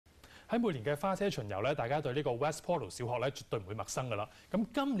喺每年嘅花車巡遊咧，大家對呢個 West Portal 小學咧絕對唔會陌生噶啦。咁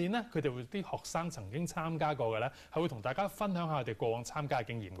今年咧，佢哋會啲學生曾經參加過嘅咧，係會同大家分享下佢哋過往參加嘅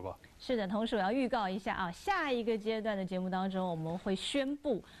經驗嘅喎。是的，同時我要預告一下啊，下一個階段的節目當中，我們會宣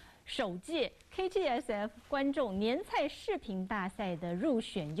布首屆 KTSF 觀眾年菜視頻大賽的入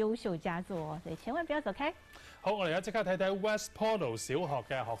選優秀佳作哦，所以千萬不要走開。好，我哋而家即刻睇睇 West Portal 小學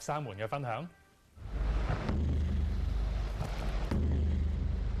嘅學生們嘅分享。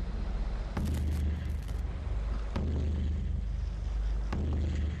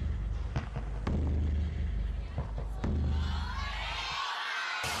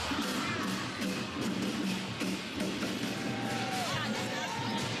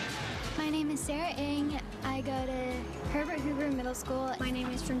Sarah Ng. I go to Herbert Hoover Middle School. My name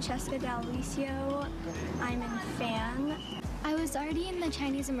is Francesca D'Alicio. I'm in FAN. I was already in the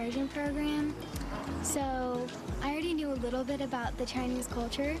Chinese immersion program, so I already knew a little bit about the Chinese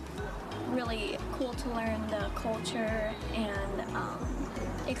culture. Really cool to learn the culture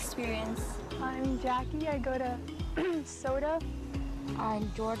and experience. I'm Jackie. I go to Soda.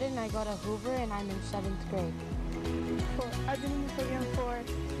 I'm Jordan. I go to Hoover and I'm in 7th grade. I've been in the program for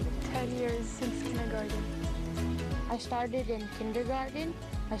 10 years since kindergarten. I started in kindergarten.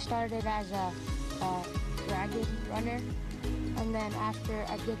 I started as a dragon runner, and then after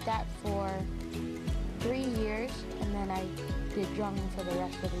I did that for 3 years, and then I did drumming for the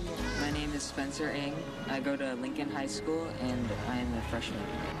rest of the year. My name is Spencer Ng. I go to Lincoln High School and I am a freshman.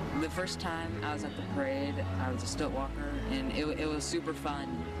 The first time I was at the parade, I was a stilt walker and it was super fun.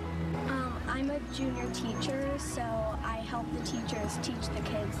 I'm a junior teacher, so I help the teachers teach the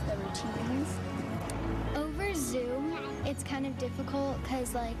kids the routines. Over Zoom, it's kind of difficult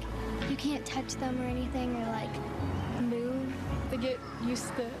because like you can't touch them or anything or like move. They get used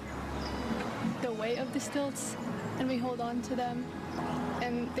to the weight of the stilts and we hold on to them.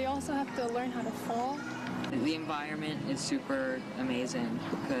 And they also have to learn how to fall. The environment is super amazing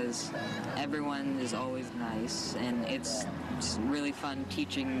because everyone is always nice and it's really fun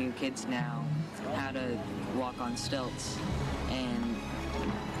teaching new kids now how to walk on stilts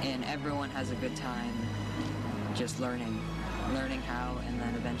and everyone has a good time just learning how and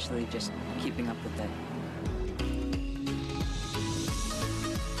then eventually just keeping up with it.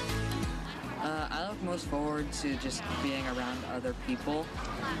 I look most forward to just being around other people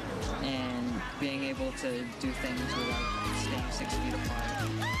and being able to do things without staying 6 feet apart.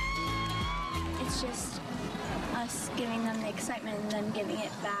 It's just us giving them the excitement and them giving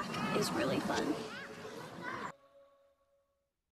it back is really fun.